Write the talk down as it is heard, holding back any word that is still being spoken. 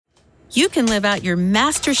you can live out your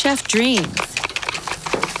MasterChef dreams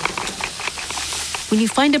when you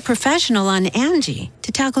find a professional on Angie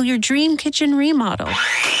to tackle your dream kitchen remodel.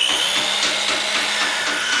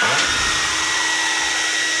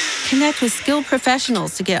 Connect with skilled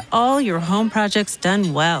professionals to get all your home projects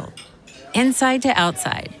done well. Inside to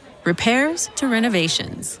outside, repairs to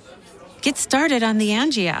renovations. Get started on the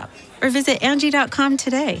Angie app or visit Angie.com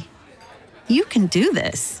today. You can do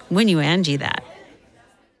this when you Angie that.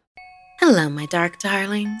 Hello, my dark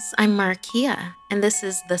darlings. I'm Markia, and this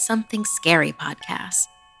is the Something Scary podcast.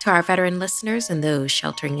 To our veteran listeners and those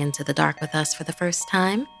sheltering into the dark with us for the first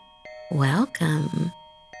time, welcome.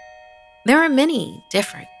 There are many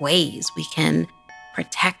different ways we can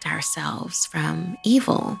protect ourselves from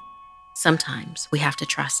evil. Sometimes we have to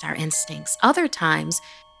trust our instincts. Other times,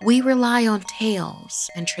 we rely on tales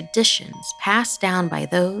and traditions passed down by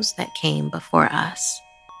those that came before us.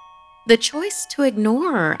 The choice to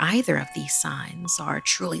ignore either of these signs or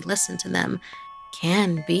truly listen to them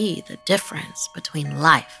can be the difference between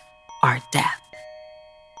life or death.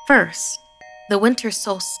 First, the winter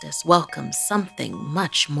solstice welcomes something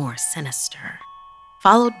much more sinister,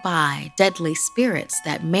 followed by deadly spirits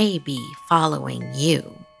that may be following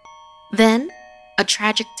you. Then, a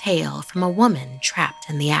tragic tale from a woman trapped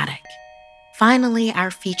in the attic. Finally, our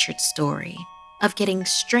featured story of getting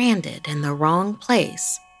stranded in the wrong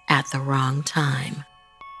place at the wrong time.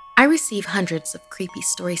 I receive hundreds of creepy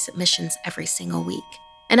story submissions every single week,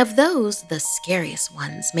 and of those, the scariest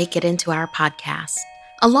ones make it into our podcast,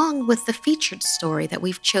 along with the featured story that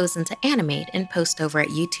we've chosen to animate and post over at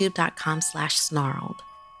youtube.com/snarled.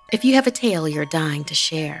 If you have a tale you're dying to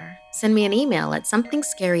share, send me an email at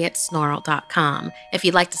somethingscary@snarled.com. If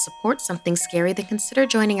you'd like to support Something Scary, then consider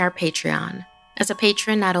joining our Patreon. As a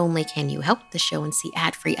patron, not only can you help the show and see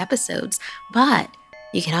ad-free episodes, but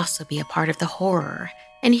you can also be a part of the horror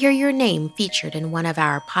and hear your name featured in one of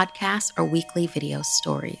our podcasts or weekly video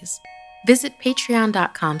stories. Visit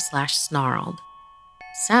patreon.com/snarled.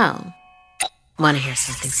 So, want to hear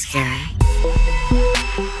something scary?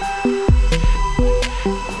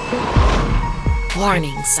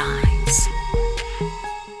 Warning signs.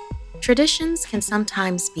 Traditions can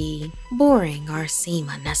sometimes be boring or seem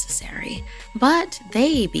unnecessary, but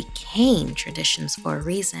they became traditions for a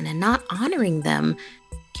reason, and not honoring them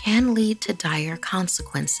can lead to dire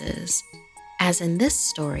consequences, as in this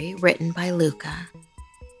story written by Luca.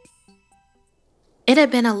 It had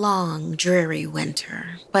been a long, dreary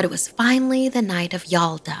winter, but it was finally the night of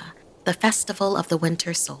Yalda, the festival of the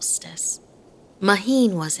winter solstice.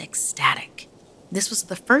 Maheen was ecstatic. This was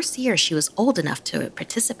the first year she was old enough to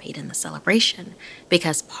participate in the celebration,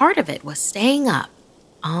 because part of it was staying up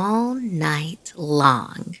all night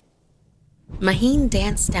long. Maheen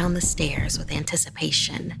danced down the stairs with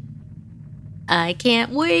anticipation. "I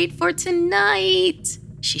can't wait for tonight,"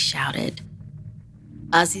 she shouted.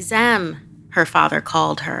 "Azizam," her father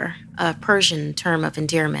called her, a Persian term of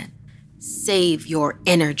endearment. "Save your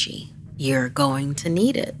energy. You're going to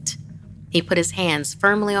need it." He put his hands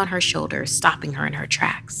firmly on her shoulders, stopping her in her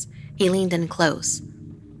tracks. He leaned in close.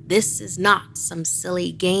 "This is not some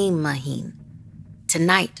silly game, Maheen.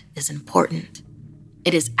 Tonight is important.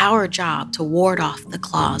 It is our job to ward off the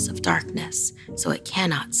claws of darkness so it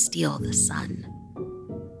cannot steal the sun."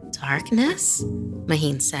 "Darkness?"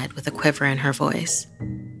 Maheen said with a quiver in her voice.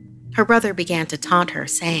 Her brother began to taunt her,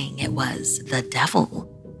 saying it was the devil.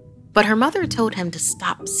 But her mother told him to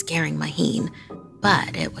stop scaring Maheen,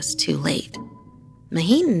 but it was too late.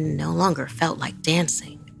 Maheen no longer felt like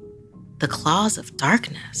dancing. The claws of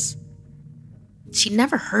darkness. She'd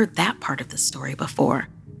never heard that part of the story before.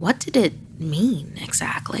 What did it mean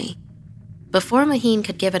exactly? Before Maheen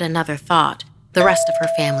could give it another thought, the rest of her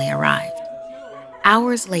family arrived.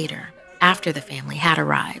 Hours later, after the family had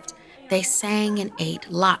arrived, they sang and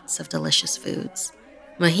ate lots of delicious foods.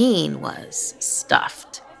 Maheen was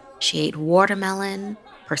stuffed. She ate watermelon,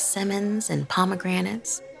 persimmons, and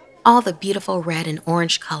pomegranates, all the beautiful red and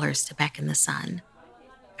orange colors to beckon the sun.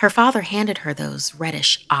 Her father handed her those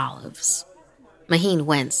reddish olives. Maheen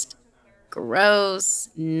winced. "Gross.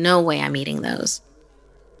 No way I'm eating those."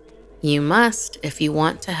 "You must if you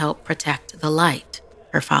want to help protect the light,"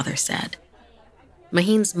 her father said.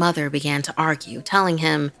 Maheen's mother began to argue, telling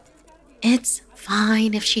him, "It's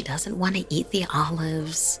fine if she doesn't want to eat the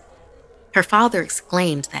olives." Her father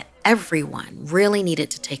exclaimed that everyone really needed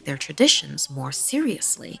to take their traditions more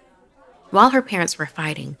seriously. While her parents were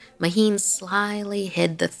fighting, Maheen slyly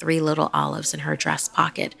hid the 3 little olives in her dress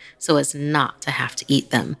pocket so as not to have to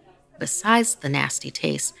eat them. Besides the nasty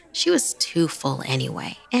taste, she was too full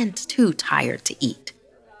anyway and too tired to eat.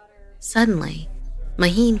 Suddenly,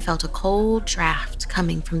 Maheen felt a cold draft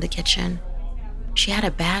coming from the kitchen. She had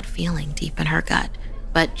a bad feeling deep in her gut,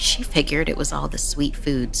 but she figured it was all the sweet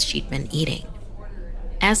foods she'd been eating.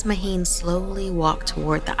 As Maheen slowly walked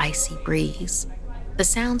toward the icy breeze, the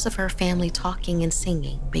sounds of her family talking and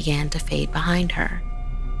singing began to fade behind her.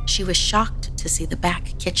 She was shocked to see the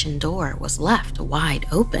back kitchen door was left wide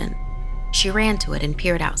open. She ran to it and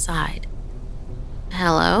peered outside.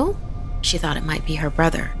 "Hello?" She thought it might be her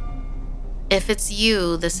brother. "If it's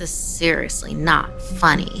you, this is seriously not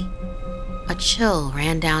funny." A chill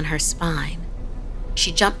ran down her spine.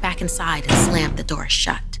 She jumped back inside and slammed the door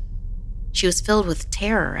shut. She was filled with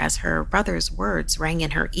terror as her brother's words rang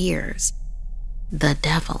in her ears. The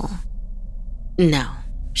devil. No,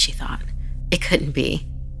 she thought. It couldn't be.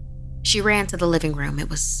 She ran to the living room. It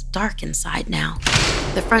was dark inside now.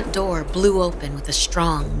 The front door blew open with a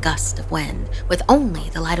strong gust of wind. With only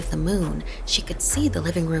the light of the moon, she could see the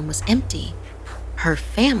living room was empty. Her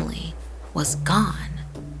family was gone.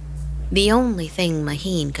 The only thing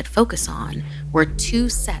Maheen could focus on were 2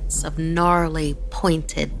 sets of gnarly,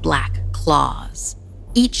 pointed black claws.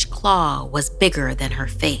 Each claw was bigger than her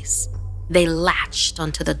face. They latched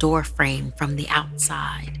onto the door frame from the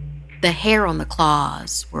outside. The hair on the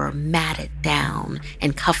claws were matted down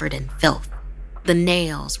and covered in filth. The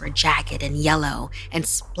nails were jagged and yellow and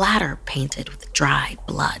splatter-painted with dried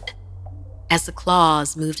blood. As the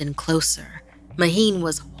claws moved in closer, Maheen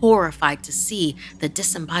was horrified to see the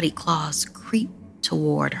disembodied claws creep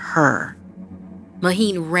toward her.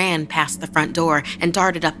 Maheen ran past the front door and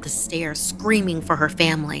darted up the stairs, screaming for her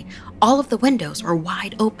family. All of the windows were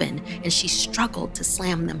wide open, and she struggled to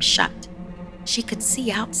slam them shut. She could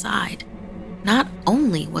see outside. Not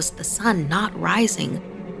only was the sun not rising,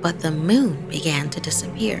 but the moon began to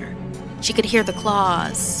disappear. She could hear the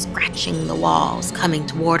claws scratching the walls, coming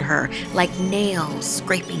toward her like nails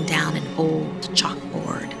scraping down an old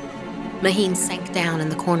chalkboard. Maheen sank down in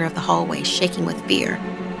the corner of the hallway, shaking with fear.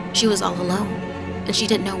 She was all alone, and she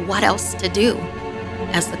didn't know what else to do.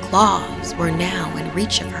 As the claws were now in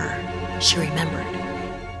reach of her, she remembered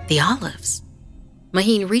the olives.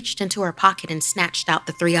 Maheen reached into her pocket and snatched out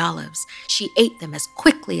the 3 olives. She ate them as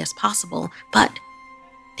quickly as possible, but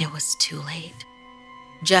it was too late.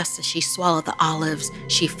 Just as she swallowed the olives,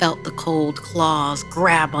 she felt the cold claws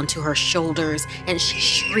grab onto her shoulders, and she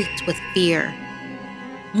shrieked with fear.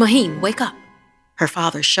 "Maheen, wake up!" Her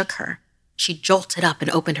father shook her. She jolted up and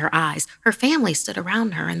opened her eyes. Her family stood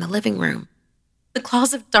around her in the living room. "The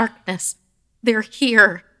claws of darkness, they're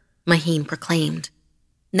here," Maheen proclaimed.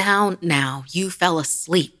 Now, you fell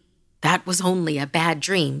asleep. That was only a bad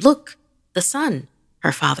dream. Look, the sun,"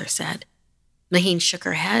 her father said. Maheen shook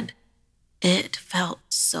her head. It felt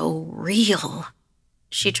so real.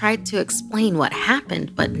 She tried to explain what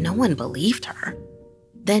happened, but no one believed her.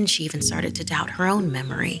 Then she even started to doubt her own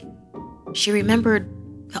memory. She remembered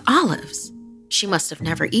the olives. She must have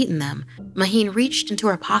never eaten them. Maheen reached into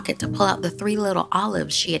her pocket to pull out the 3 little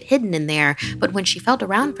olives she had hidden in there, but when she felt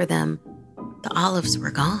around for them, the olives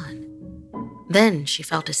were gone. Then she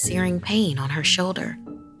felt a searing pain on her shoulder.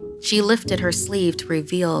 She lifted her sleeve to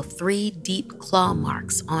reveal 3 deep claw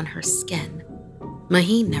marks on her skin.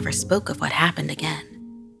 Maheen never spoke of what happened again.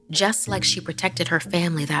 Just like she protected her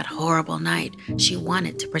family that horrible night, she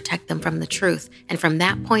wanted to protect them from the truth, and from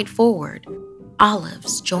that point forward,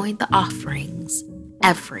 olives joined the offerings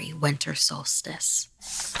every winter solstice.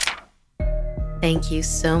 Thank you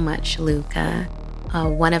so much, Luca,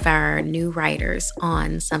 one of our new writers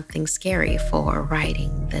on Something Scary, for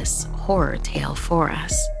writing this horror tale for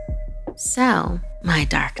us. So, my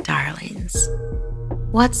dark darlings,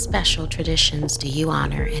 what special traditions do you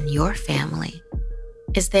honor in your family?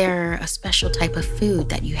 Is there a special type of food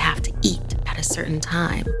that you have to eat at a certain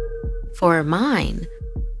time? For mine,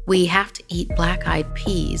 we have to eat black-eyed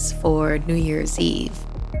peas for New Year's Eve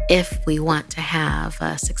if we want to have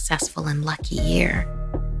a successful and lucky year.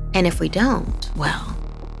 And if we don't, well,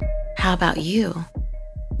 how about you?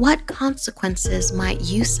 What consequences might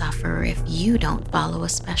you suffer if you don't follow a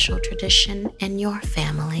special tradition in your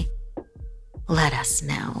family? Let us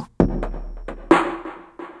know.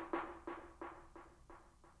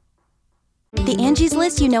 The Angie's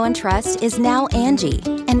List you know and trust is now Angie,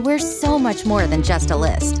 and we're so much more than just a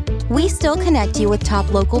list. We still connect you with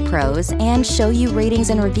top local pros and show you ratings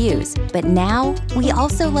and reviews, but now we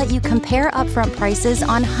also let you compare upfront prices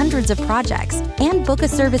on hundreds of projects and book a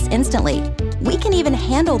service instantly. We can even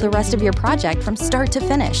handle the rest of your project from start to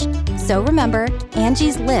finish. So remember,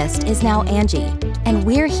 Angie's List is now Angie, and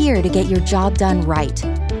we're here to get your job done right.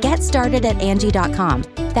 Get started at Angie.com.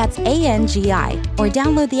 That's ANGI, or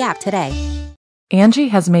download the app today. Angie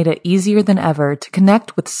has made it easier than ever to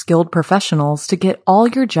connect with skilled professionals to get all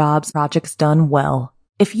your jobs projects done well.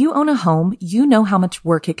 If you own a home, you know how much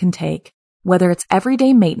work it can take, whether it's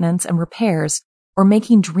everyday maintenance and repairs or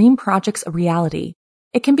making dream projects a reality.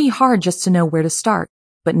 It can be hard just to know where to start,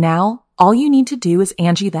 but now all you need to do is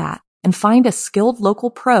Angie that and find a skilled local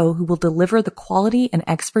pro who will deliver the quality and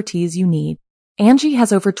expertise you need. Angie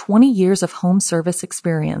has over 20 years of home service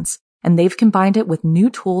experience, and they've combined it with new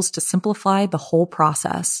tools to simplify the whole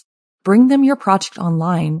process. Bring them your project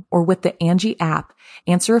online or with the Angie app,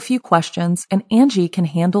 answer a few questions, and Angie can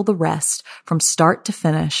handle the rest from start to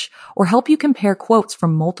finish or help you compare quotes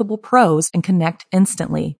from multiple pros and connect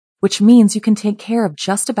instantly, which means you can take care of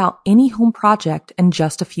just about any home project in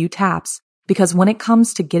just a few taps. Because when it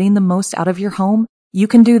comes to getting the most out of your home, you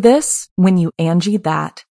can do this when you Angie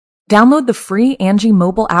that. Download the free Angie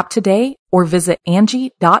mobile app today or visit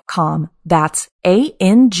Angie.com. That's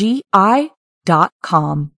ANGI.com.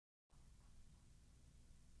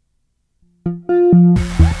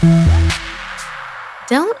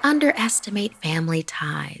 Don't underestimate family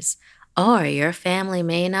ties, or your family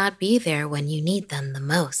may not be there when you need them the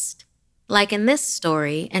most. Like in this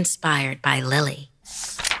story inspired by Lily.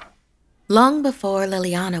 Long before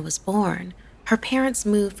Liliana was born, her parents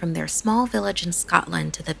moved from their small village in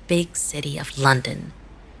Scotland to the big city of London.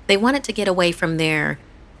 They wanted to get away from their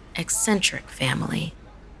eccentric family.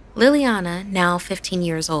 Liliana, now 15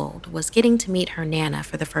 years old, was getting to meet her Nana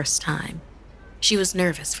for the first time. She was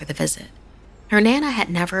nervous for the visit. Her Nana had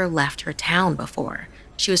never left her town before.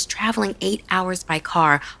 She was traveling 8 hours by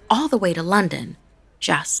car all the way to London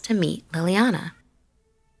just to meet Liliana.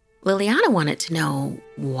 Liliana wanted to know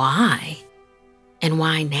why, and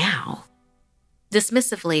why now.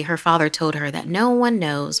 Dismissively, her father told her that no one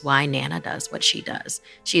knows why Nana does what she does.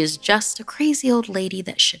 She is just a crazy old lady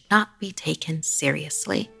that should not be taken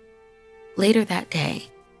seriously. Later that day,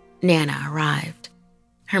 Nana arrived.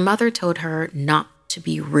 Her mother told her not to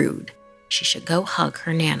be rude. She should go hug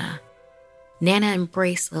her Nana. Nana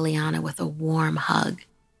embraced Liliana with a warm hug.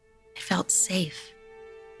 It felt safe.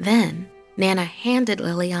 Then, Nana handed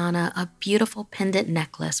Liliana a beautiful pendant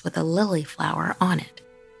necklace with a lily flower on it.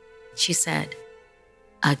 She said,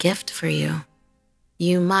 "A gift for you.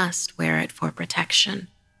 You must wear it for protection."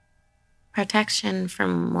 "Protection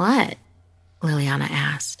from what?" Liliana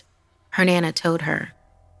asked. Her Nana told her,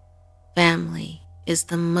 "Family is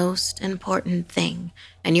the most important thing,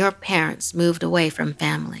 and your parents moved away from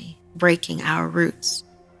family, breaking our roots.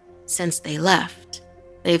 Since they left,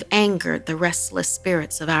 they've angered the restless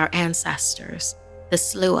spirits of our ancestors, the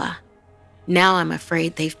Slua. Now I'm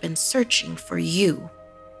afraid they've been searching for you,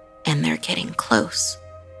 and they're getting close.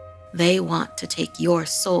 They want to take your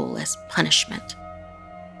soul as punishment."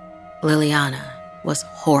 Liliana was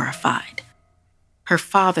horrified. Her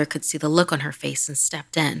father could see the look on her face and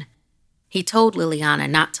stepped in. He told Liliana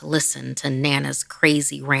not to listen to Nana's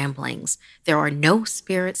crazy ramblings. "There are no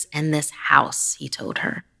spirits in this house," he told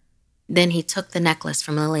her. Then he took the necklace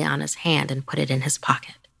from Liliana's hand and put it in his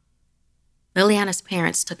pocket. Liliana's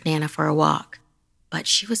parents took Nana for a walk, but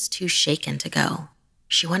she was too shaken to go.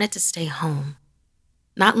 She wanted to stay home.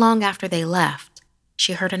 Not long after they left,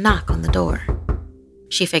 she heard a knock on the door.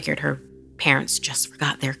 She figured her parents just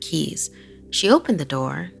forgot their keys. She opened the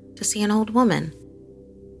door to see an old woman.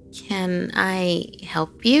 "Can I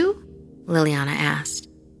help you?" Liliana asked.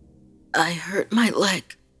 "I hurt my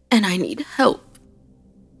leg and I need help."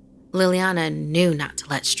 Liliana knew not to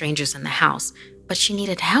let strangers in the house, but she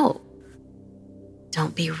needed help.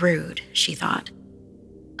 "Don't be rude," she thought.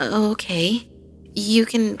 "Okay, you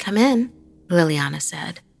can come in," Liliana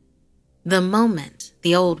said. The moment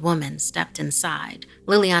the old woman stepped inside,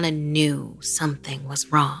 Liliana knew something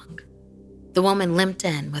was wrong. The woman limped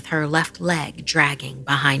in with her left leg dragging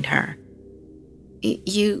behind her.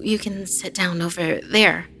 You can sit down over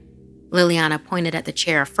there." Liliana pointed at the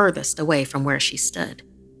chair furthest away from where she stood.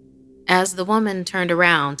 As the woman turned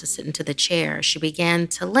around to sit into the chair, she began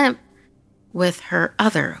to limp with her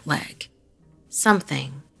other leg.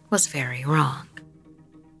 Something was very wrong.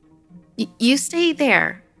 You stay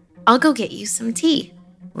there. I'll go get you some tea,"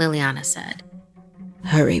 Liliana said.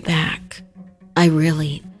 "Hurry back. I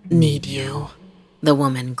really need you," the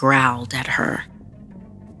woman growled at her.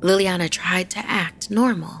 Liliana tried to act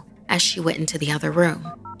normal as she went into the other room.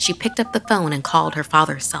 She picked up the phone and called her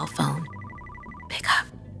father's cell phone. Pick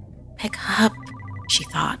up, she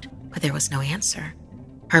thought, but there was no answer.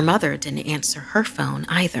 Her mother didn't answer her phone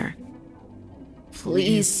either.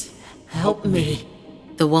 "Please help me,"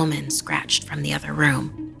 the woman scratched from the other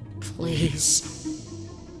room. "Please."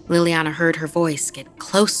 Liliana heard her voice get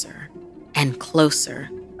closer and closer.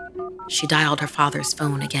 She dialed her father's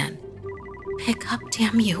phone again. "Pick up,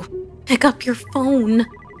 damn you. Pick up your phone,"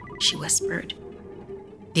 she whispered.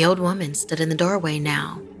 The old woman stood in the doorway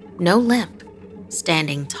now, no limp,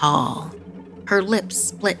 standing tall. Her lips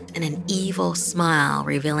split in an evil smile,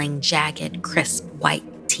 revealing jagged, crisp,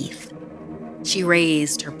 white teeth. She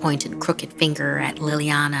raised her pointed, crooked finger at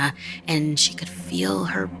Liliana, and she could feel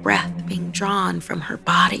her breath being drawn from her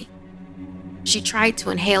body. She tried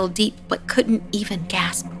to inhale deep, but couldn't even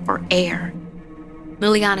gasp for air.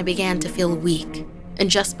 Liliana began to feel weak, and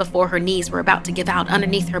just before her knees were about to give out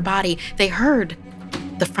underneath her body, they heard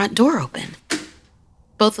the front door open.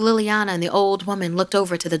 Both Liliana and the old woman looked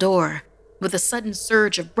over to the door. With a sudden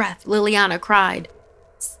surge of breath, Liliana cried,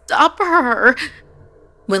 "Stop her!"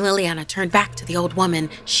 When Liliana turned back to the old woman,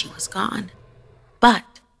 she was gone.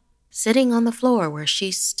 But sitting on the floor where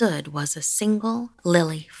she stood was a single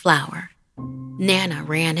lily flower. Nana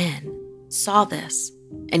ran in, saw this,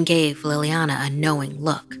 and gave Liliana a knowing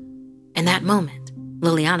look. In that moment,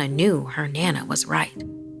 Liliana knew her Nana was right.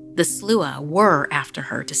 The Slua were after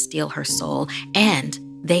her to steal her soul, and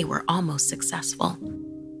they were almost successful.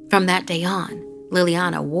 From that day on,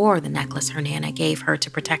 Liliana wore the necklace her Nana gave her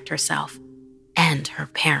to protect herself and her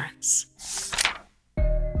parents.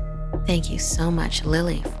 Thank you so much,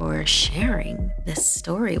 Lily, for sharing this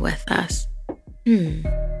story with us.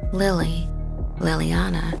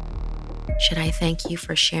 Liliana, should I thank you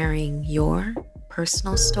for sharing your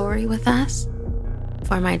personal story with us?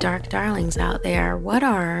 For my dark darlings out there, what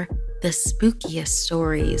are the spookiest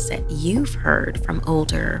stories that you've heard from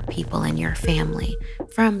older people in your family,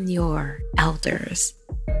 from your elders?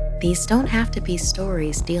 These don't have to be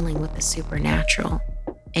stories dealing with the supernatural.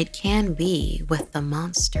 It can be with the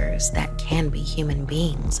monsters that can be human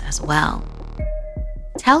beings as well.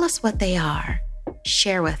 Tell us what they are.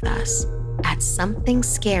 Share with us at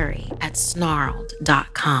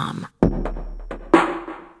somethingscary@snarled.com.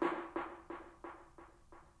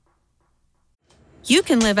 You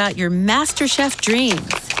can live out your MasterChef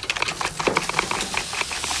dreams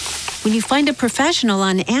when you find a professional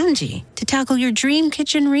on Angie to tackle your dream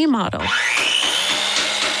kitchen remodel.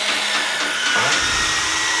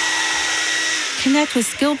 Connect with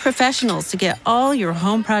skilled professionals to get all your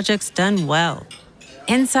home projects done well.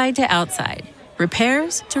 Inside to outside,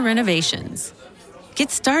 repairs to renovations.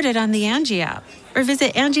 Get started on the Angie app or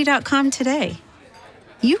visit Angie.com today.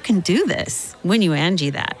 You can do this when you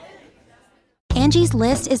Angie that. Angie's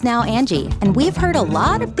List is now Angie, and we've heard a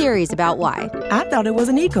lot of theories about why. I thought it was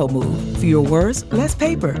an eco move. Fewer words, less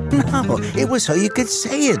paper. No, it was so you could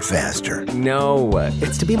say it faster. No,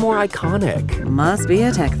 it's to be more iconic. Must be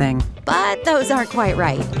a tech thing. But those aren't quite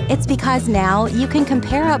right. It's because now you can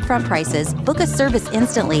compare upfront prices, book a service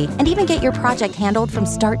instantly, and even get your project handled from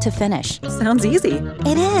start to finish. Sounds easy.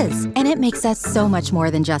 It is, and it makes us so much more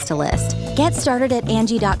than just a list. Get started at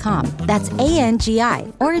Angie.com. That's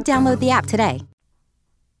ANGI, or download the app today.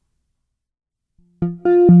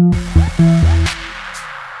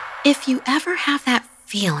 If you ever have that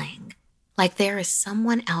feeling like there is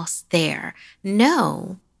someone else there,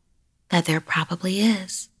 know that there probably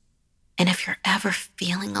is. And if you're ever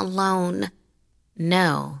feeling alone,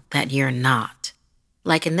 know that you're not.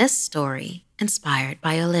 Like in this story, inspired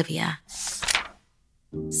by Olivia.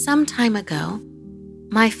 Some time ago,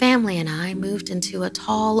 my family and I moved into a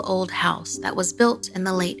tall old house that was built in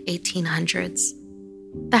the late 1800s.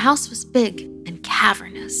 The house was big and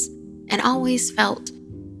cavernous and always felt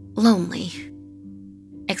lonely,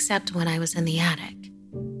 except when I was in the attic.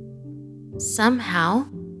 Somehow,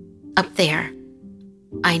 up there,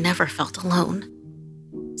 I never felt alone.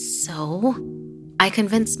 So, I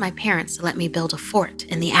convinced my parents to let me build a fort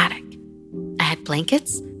in the attic. I had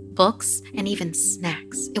blankets, books, and even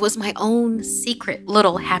snacks. It was my own secret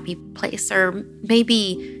little happy place, or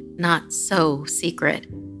maybe not so secret.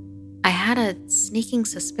 I had a sneaking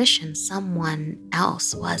suspicion someone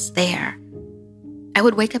else was there. I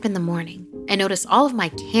would wake up in the morning and notice all of my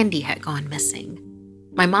candy had gone missing.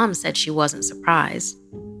 My mom said she wasn't surprised.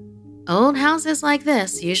 Old houses like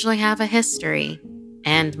this usually have a history.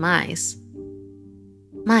 And mice.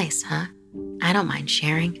 Mice, huh? I don't mind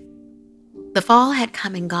sharing. The fall had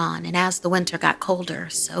come and gone, and as the winter got colder,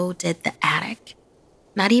 so did the attic.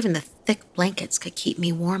 Not even the thick blankets could keep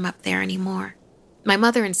me warm up there anymore. My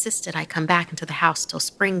mother insisted I come back into the house till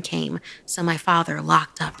spring came, so my father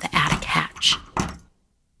locked up the attic hatch.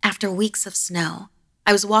 After weeks of snow,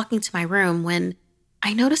 I was walking to my room when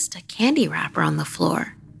I noticed a candy wrapper on the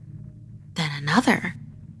floor. Then another.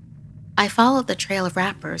 I followed the trail of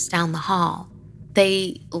wrappers down the hall.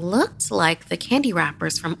 They looked like the candy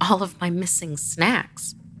wrappers from all of my missing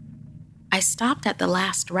snacks. I stopped at the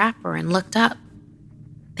last wrapper and looked up.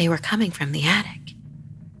 They were coming from the attic.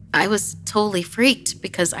 I was totally freaked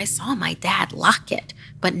because I saw my dad lock it,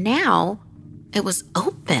 but now it was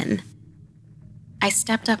open. I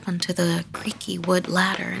stepped up onto the creaky wood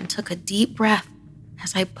ladder and took a deep breath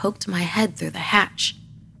as I poked my head through the hatch.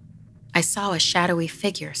 I saw a shadowy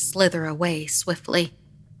figure slither away swiftly.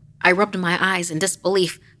 I rubbed my eyes in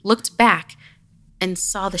disbelief, looked back, and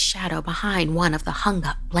saw the shadow behind one of the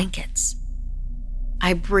hung-up blankets.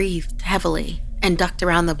 I breathed heavily and ducked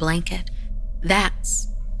around the blanket. That's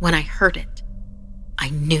when I heard it. I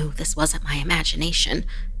knew this wasn't my imagination.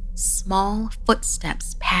 Small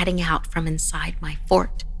footsteps padding out from inside my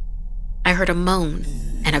fort. I heard a moan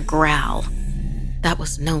and a growl. That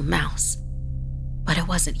was no mouse. But it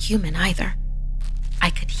wasn't human either.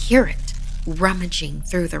 I could hear it rummaging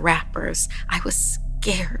through the wrappers. I was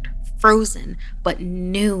scared, frozen, but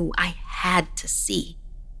knew I had to see.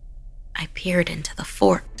 I peered into the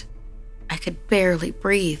fort. I could barely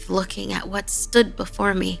breathe looking at what stood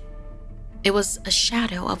before me. It was a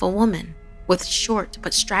shadow of a woman with short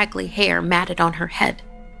but straggly hair matted on her head,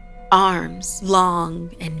 arms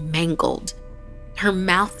long and mangled, her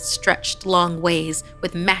mouth stretched long ways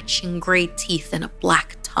with matching gray teeth and a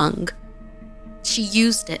black tongue. She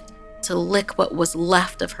used it to lick what was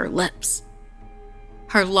left of her lips.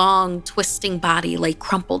 Her long, twisting body lay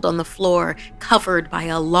crumpled on the floor, covered by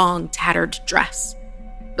a long, tattered dress.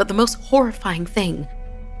 But the most horrifying thing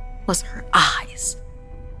was her eyes.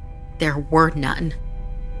 There were none.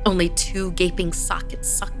 Only 2 gaping sockets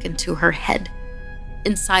sunk into her head.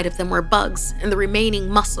 Inside of them were bugs and the remaining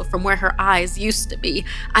muscle from where her eyes used to be.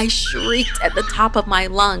 I shrieked at the top of my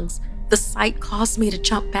lungs. The sight caused me to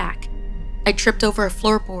jump back. I tripped over a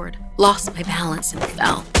floorboard, lost my balance, and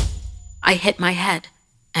fell. I hit my head,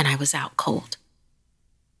 and I was out cold.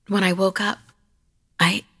 When I woke up,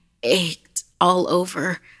 I ached all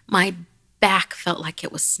over. My back felt like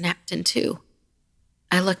it was snapped in two.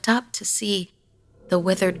 I looked up to see the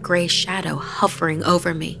withered gray shadow hovering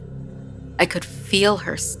over me. I could feel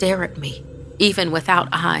her stare at me, even without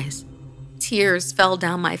eyes. Tears fell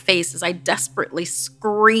down my face as I desperately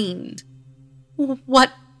screamed.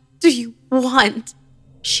 "What do you want?"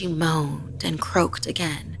 She moaned and croaked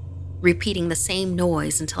again, repeating the same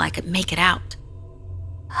noise until I could make it out.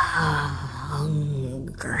 "Hungry,"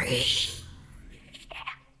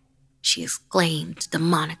 she exclaimed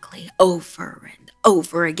demonically over and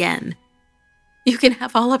over again. "You can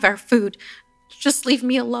have all of our food. Just leave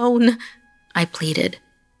me alone," I pleaded.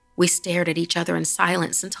 We stared at each other in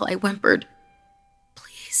silence until I whimpered,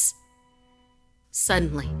 "Please."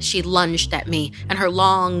 Suddenly, she lunged at me, and her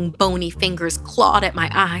long, bony fingers clawed at my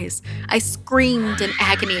eyes. I screamed in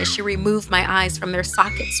agony as she removed my eyes from their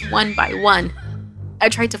sockets one by one. I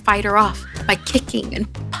tried to fight her off by kicking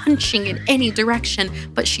and punching in any direction,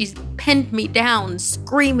 but she pinned me down,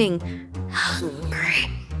 screaming, "Hungry,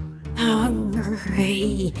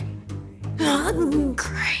 hungry,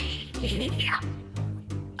 hungry."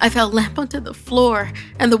 I fell limp onto the floor,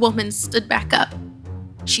 and the woman stood back up.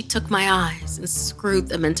 She took my eyes and screwed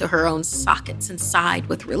them into her own sockets and sighed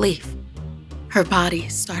with relief. Her body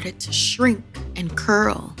started to shrink and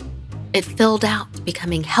curl. It filled out,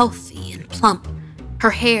 becoming healthy and plump. Her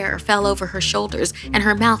hair fell over her shoulders, and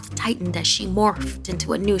her mouth tightened as she morphed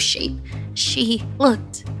into a new shape. She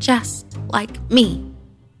looked just like me.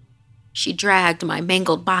 She dragged my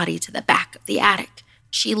mangled body to the back of the attic.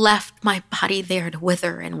 She left my body there to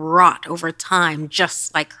wither and rot over time,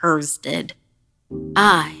 just like hers did.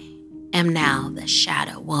 I am now the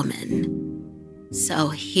Shadow Woman. So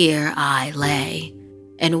here I lay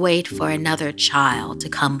and wait for another child to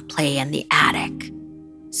come play in the attic,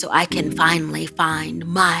 so I can finally find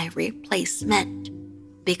my replacement,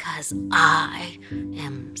 because I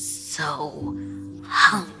am so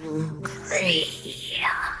hungry.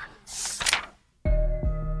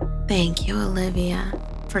 Thank you, Olivia,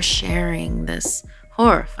 for sharing this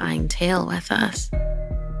horrifying tale with us.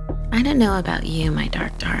 I don't know about you, my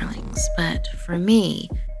dark darlings, but for me,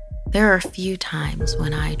 there are a few times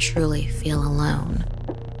when I truly feel alone.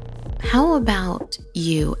 How about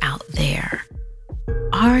you out there?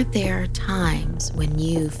 Are there times when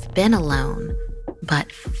you've been alone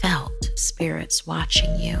but felt spirits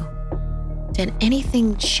watching you? Did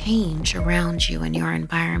anything change around you in your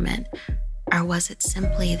environment? Or was it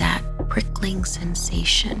simply that prickling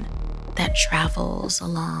sensation that travels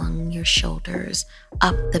along your shoulders,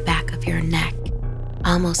 up the back of your neck,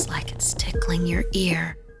 almost like it's tickling your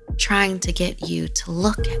ear, trying to get you to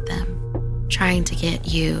look at them, trying to get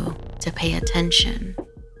you to pay attention?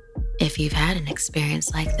 If you've had an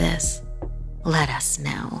experience like this, let us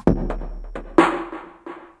know.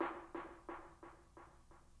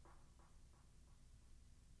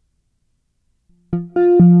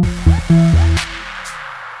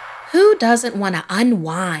 doesn't want to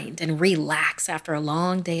unwind and relax after a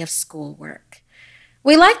long day of schoolwork?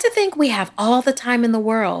 We like to think we have all the time in the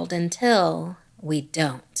world until we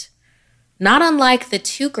don't. Not unlike the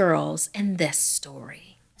two girls in this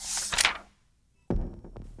story.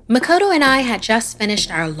 Makoto and I had just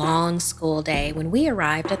finished our long school day when we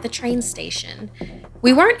arrived at the train station.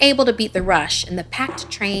 We weren't able to beat the rush, and the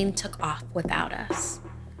packed train took off without us.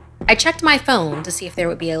 I checked my phone to see if there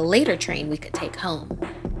would be a later train we could take home.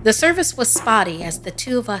 The service was spotty as the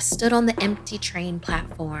two of us stood on the empty train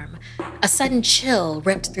platform. A sudden chill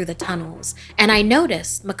ripped through the tunnels, and I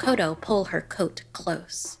noticed Makoto pull her coat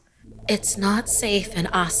close. "It's not safe in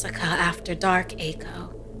Osaka after dark,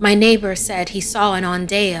 Eiko. My neighbor said he saw an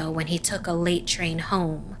ondeo when he took a late train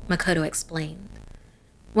home," Makoto explained.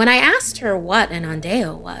 When I asked her what an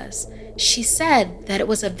ondeo was, she said that it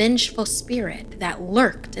was a vengeful spirit that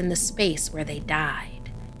lurked in the space where they died.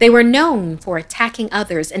 They were known for attacking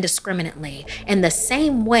others indiscriminately in the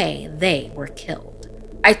same way they were killed.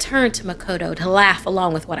 I turned to Makoto to laugh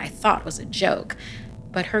along with what I thought was a joke,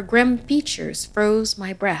 but her grim features froze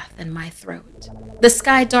my breath in my throat. The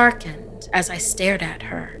sky darkened as I stared at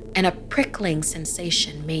her, and a prickling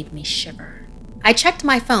sensation made me shiver. I checked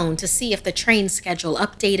my phone to see if the train schedule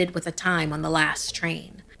updated with the time on the last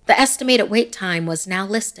train. The estimated wait time was now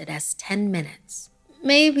listed as 10 minutes.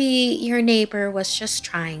 "Maybe your neighbor was just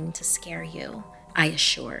trying to scare you," I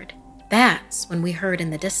assured. That's when we heard in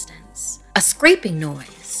the distance a scraping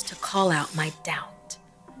noise to call out my doubt.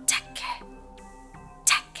 "Teke,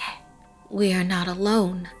 Teke." "We are not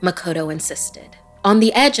alone," Makoto insisted. On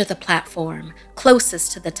the edge of the platform,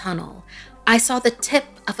 closest to the tunnel, I saw the tip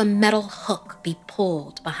of a metal hook be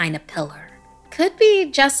pulled behind a pillar. "Could be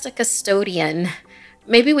just a custodian.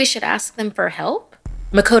 Maybe we should ask them for help?"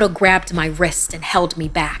 Makoto grabbed my wrist and held me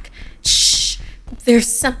back. "Shh,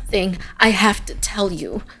 there's something I have to tell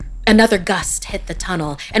you." Another gust hit the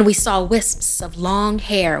tunnel, and we saw wisps of long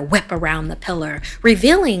hair whip around the pillar,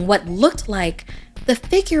 revealing what looked like the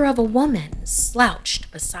figure of a woman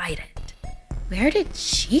slouched beside it. "Where did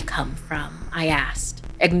she come from?" I asked,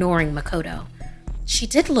 ignoring Makoto. She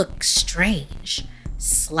did look strange,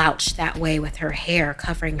 slouched that way with her hair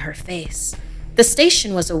covering her face. The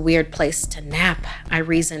station was a weird place to nap, I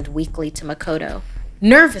reasoned weakly to Makoto.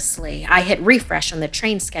 Nervously, I hit refresh on the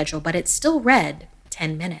train schedule, but it still read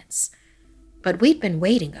 10 minutes. But we'd been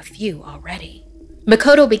waiting a few already.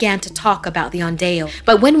 Makoto began to talk about the ondeo,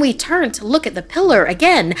 but when we turned to look at the pillar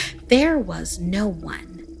again, there was no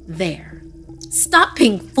one there. "Stop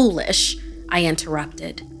being foolish," I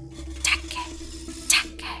interrupted. "Teke,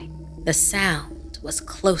 Teke." The sound was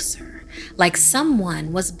closer, like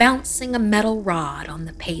someone was bouncing a metal rod on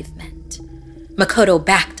the pavement. Makoto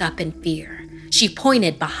backed up in fear. She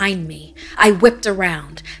pointed behind me. I whipped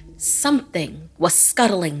around. Something was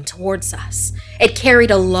scuttling towards us. It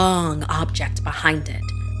carried a long object behind it.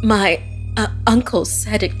 My uncle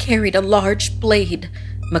said it carried a large blade,"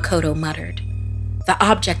 Makoto muttered. The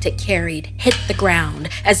object it carried hit the ground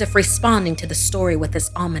as if responding to the story with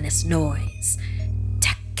this ominous noise.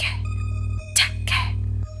 "Teke, Teke."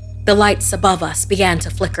 The lights above us began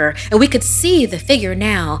to flicker, and we could see the figure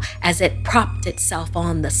now as it propped itself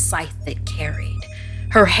on the scythe it carried.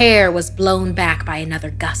 Her hair was blown back by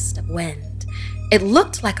another gust of wind. It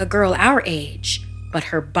looked like a girl our age, but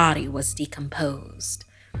her body was decomposed.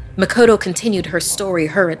 Makoto continued her story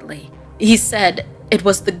hurriedly. He said it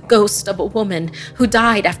was the ghost of a woman who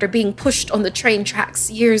died after being pushed on the train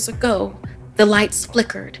tracks years ago. The lights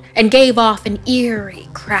flickered and gave off an eerie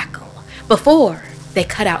crackle before they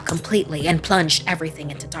cut out completely and plunged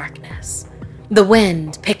everything into darkness. The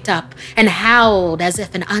wind picked up and howled as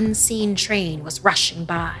if an unseen train was rushing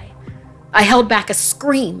by. I held back a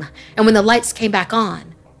scream, and when the lights came back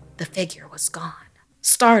on, the figure was gone.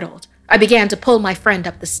 Startled, I began to pull my friend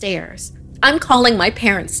up the stairs. "I'm calling my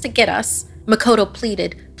parents to get us," Makoto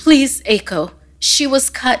pleaded. "Please, Eiko. She was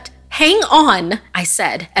cut. Hang on," I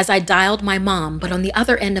said as I dialed my mom, but on the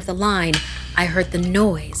other end of the line, I heard the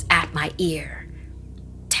noise at my ear.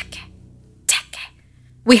 "Teke, Teke."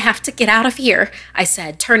 "We have to get out of here," I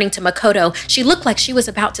said, turning to Makoto. She looked like she was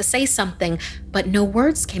about to say something, but no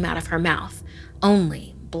words came out of her mouth,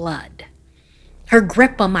 only blood. Her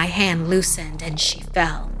grip on my hand loosened and she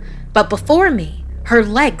fell. But before me, her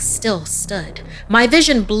legs still stood. My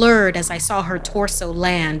vision blurred as I saw her torso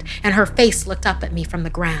land and her face looked up at me from the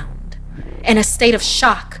ground. In a state of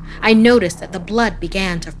shock, I noticed that the blood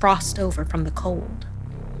began to frost over from the cold.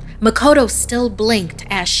 Makoto still blinked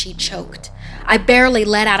as she choked. I barely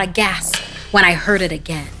let out a gasp when I heard it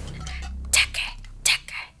again. "Teke,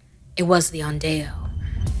 Teke." It was the ondeo,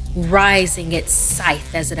 rising its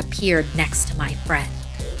scythe as it appeared next to my friend.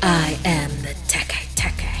 I am the Teke,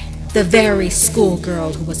 the very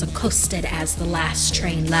schoolgirl who was accosted as the last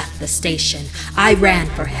train left the station. I ran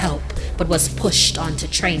for help, but was pushed onto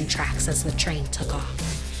train tracks as the train took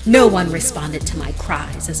off. No one responded to my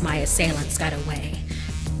cries as my assailants got away.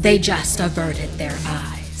 They just averted their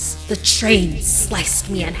eyes. The train sliced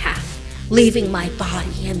me in half, leaving my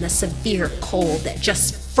body in the severe cold that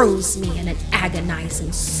just froze me in an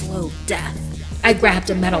agonizing slow death. I grabbed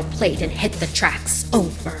a metal plate and hit the tracks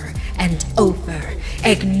over and over,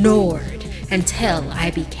 ignored until I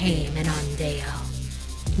became an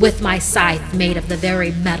Ondeo. With my scythe made of the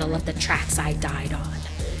very metal of the tracks I died on,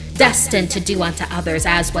 destined to do unto others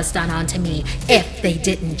as was done unto me if they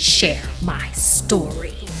didn't share my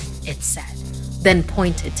story, it said, then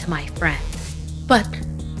pointed to my friend. But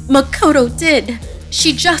Makoto did.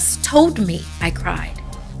 She just told me, I cried.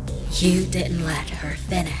 You didn't let her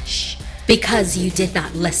finish. Because you did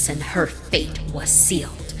not listen, her fate was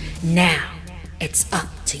sealed. Now it's up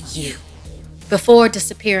to you. Before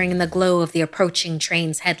disappearing in the glow of the approaching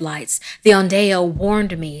train's headlights, the Ondeo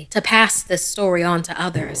warned me to pass this story on to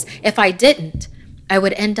others. If I didn't, I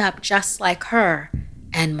would end up just like her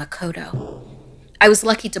and Makoto. I was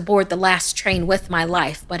lucky to board the last train with my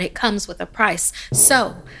life, but it comes with a price.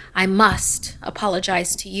 So I must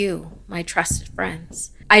apologize to you, my trusted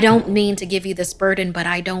friends. I don't mean to give you this burden, but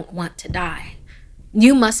I don't want to die.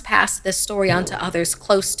 You must pass this story on to others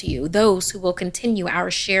close to you, those who will continue our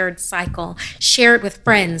shared cycle, share it with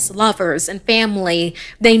friends, lovers, and family.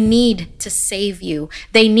 They need to save you.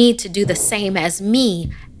 They need to do the same as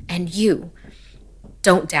me and you.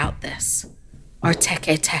 Don't doubt this. Our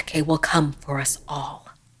Teke will come for us all.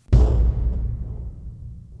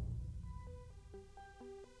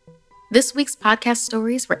 This week's podcast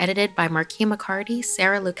stories were edited by Markia McCarty,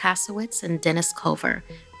 Sarah Lukasiewicz, and Dennis Culver.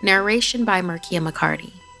 Narration by Markia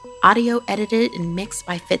McCarty. Audio edited and mixed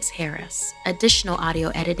by Fitz Harris. Additional audio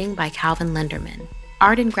editing by Calvin Linderman.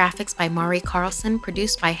 Art and graphics by Maury Carlson,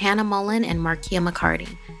 produced by Hannah Mullen and Markia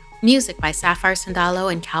McCarty. Music by Sapphire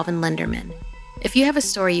Sandalo and Calvin Linderman. If you have a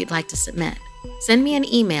story you'd like to submit, send me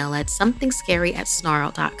an email at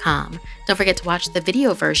somethingscary@snarled.com. Don't forget to watch the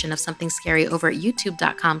video version of Something Scary over at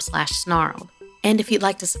youtube.com/snarled. And if you'd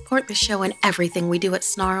like to support the show and everything we do at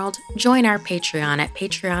Snarled, join our Patreon at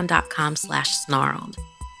patreon.com/snarled.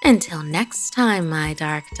 Until next time, my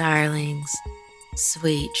dark darlings,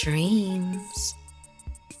 sweet dreams.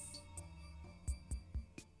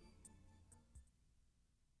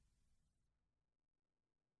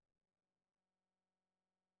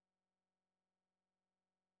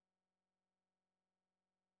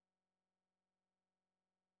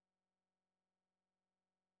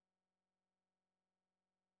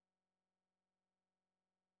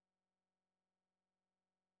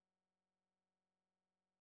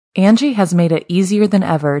 Angie has made it easier than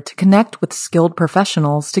ever to connect with skilled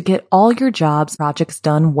professionals to get all your jobs projects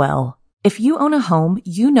done well. If you own a home,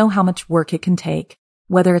 you know how much work it can take,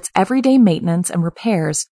 whether it's everyday maintenance and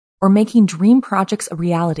repairs or making dream projects a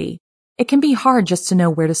reality. It can be hard just to know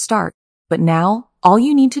where to start, but now all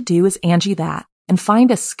you need to do is Angie that and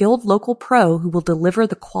find a skilled local pro who will deliver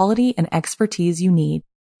the quality and expertise you need.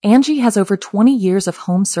 Angie has over 20 years of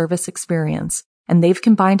home service experience, and they've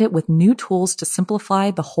combined it with new tools to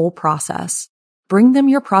simplify the whole process. Bring them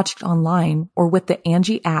your project online or with the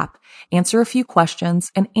Angie app, answer a few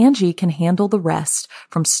questions, and Angie can handle the rest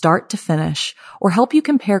from start to finish, or help you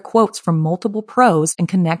compare quotes from multiple pros and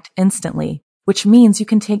connect instantly, which means you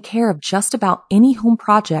can take care of just about any home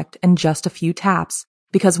project in just a few taps.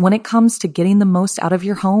 Because when it comes to getting the most out of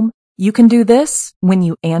your home, you can do this when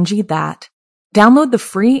you Angie that. Download the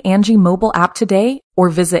free Angie mobile app today or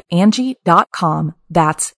visit Angie.com.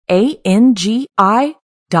 That's ANGI.com.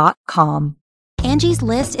 Angie's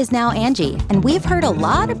List is now Angie, and we've heard a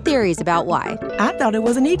lot of theories about why. I thought it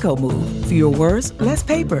was an eco move. Fewer words, less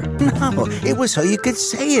paper. No, it was so you could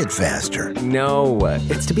say it faster. No,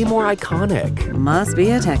 it's to be more iconic. Must be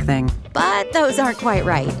a tech thing. But those aren't quite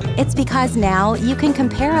right. It's because now you can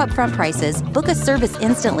compare upfront prices, book a service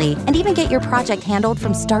instantly, and even get your project handled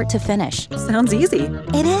from start to finish. Sounds easy.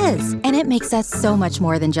 It is, and it makes us so much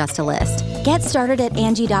more than just a list. Get started at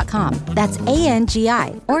Angie.com. That's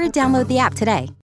ANGI, or download the app today.